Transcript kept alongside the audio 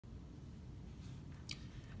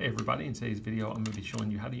Hey everybody, in today's video I'm going to be showing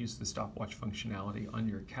you how to use the stopwatch functionality on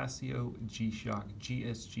your Casio G-Shock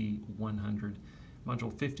GSG-100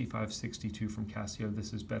 module 5562 from Casio.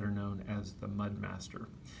 This is better known as the Mudmaster.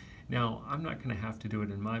 Now I'm not going to have to do it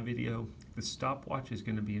in my video. The stopwatch is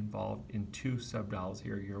going to be involved in two subdials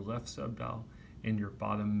here, your left subdial and your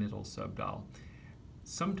bottom middle subdial.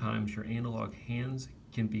 Sometimes your analog hands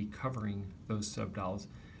can be covering those subdials,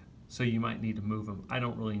 so you might need to move them. I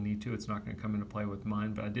don't really need to, it's not going to come into play with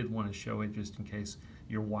mine, but I did want to show it just in case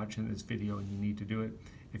you're watching this video and you need to do it.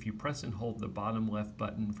 If you press and hold the bottom left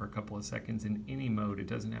button for a couple of seconds in any mode, it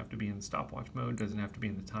doesn't have to be in the stopwatch mode, doesn't have to be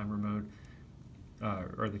in the timer mode,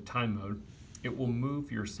 or the time mode, it will move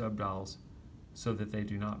your subdials so that they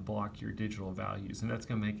do not block your digital values, and that's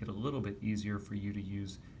going to make it a little bit easier for you to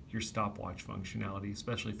use your stopwatch functionality,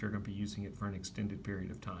 especially if you're going to be using it for an extended period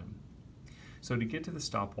of time. So to get to the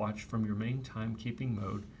stopwatch from your main timekeeping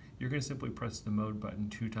mode, you're going to simply press the mode button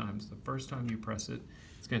 2 times. The first time you press it,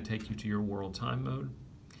 it's going to take you to your world time mode,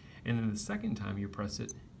 and then the second time you press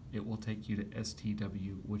it, it will take you to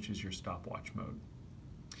STW, which is your stopwatch mode.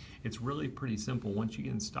 It's really pretty simple. Once you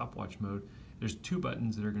get in stopwatch mode, there's 2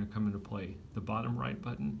 buttons that are going to come into play. The bottom right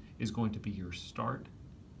button is going to be your start,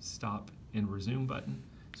 stop, and resume button.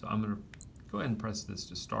 So I'm going to go ahead and press this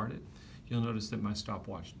to start it. You'll notice that my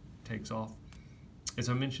stopwatch takes off. As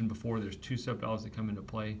I mentioned before, there's 2 subdials that come into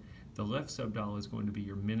play. The left subdial is going to be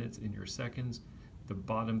your minutes and your seconds. The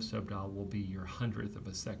bottom subdial will be your 100th of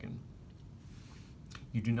a second.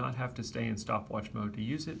 You do not have to stay in stopwatch mode to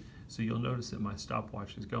use it, so you'll notice that my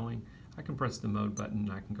stopwatch is going. I can press the mode button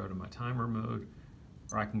and I can go to my timer mode,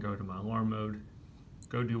 or I can go to my alarm mode.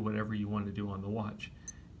 Go do whatever you want to do on the watch.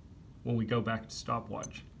 When we go back to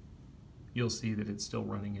stopwatch, you'll see that it's still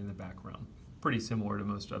running in the background. Pretty similar to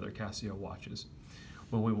most other Casio watches.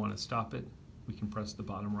 When we want to stop it, we can press the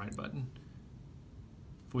bottom right button.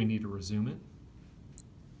 If we need to resume it,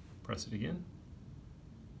 press it again.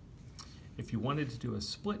 If you wanted to do a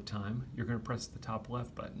split time, you're going to press the top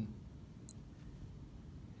left button.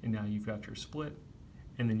 And now you've got your split,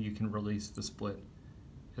 and then you can release the split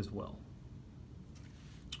as well.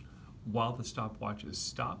 While the stopwatch is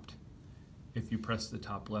stopped, if you press the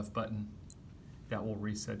top left button, that will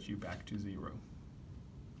reset you back to 0.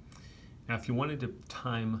 Now if you wanted to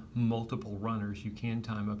time multiple runners, you can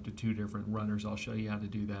time up to 2 different runners. I'll show you how to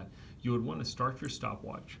do that. You would want to start your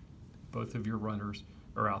stopwatch. Both of your runners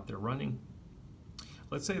are out there running.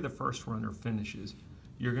 Let's say the first runner finishes.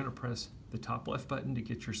 You're going to press the top left button to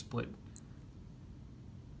get your split.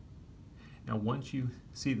 Now once you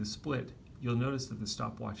see the split, you'll notice that the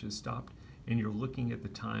stopwatch is stopped and you're looking at the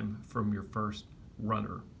time from your first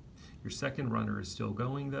runner. Your second runner is still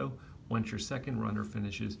going though. Once your second runner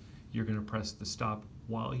finishes, you're going to press the stop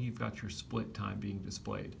while you've got your split time being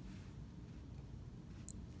displayed.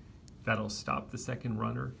 That'll stop the second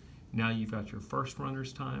runner. Now you've got your first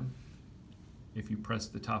runner's time. If you press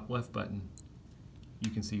the top left button, you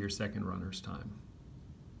can see your second runner's time.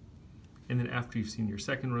 And then after you've seen your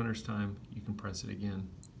second runner's time, you can press it again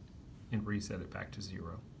and reset it back to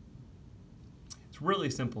 0. It's really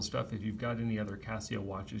simple stuff. If you've got any other Casio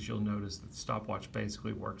watches, you'll notice that the stopwatch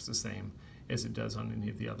basically works the same as it does on any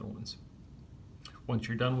of the other ones. Once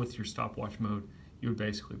you're done with your stopwatch mode, you would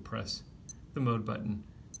basically press the mode button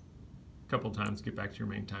a couple times, get back to your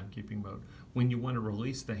main timekeeping mode. When you want to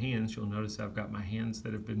release the hands, you'll notice I've got my hands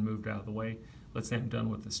that have been moved out of the way. Let's say I'm done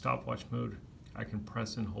with the stopwatch mode. I can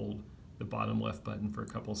press and hold the bottom left button for a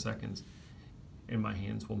couple seconds, and my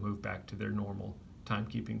hands will move back to their normal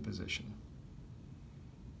timekeeping position.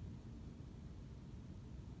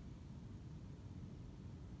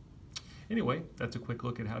 Anyway, that's a quick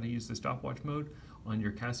look at how to use the stopwatch mode on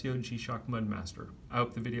your Casio G-Shock Mudmaster. I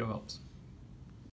hope the video helps.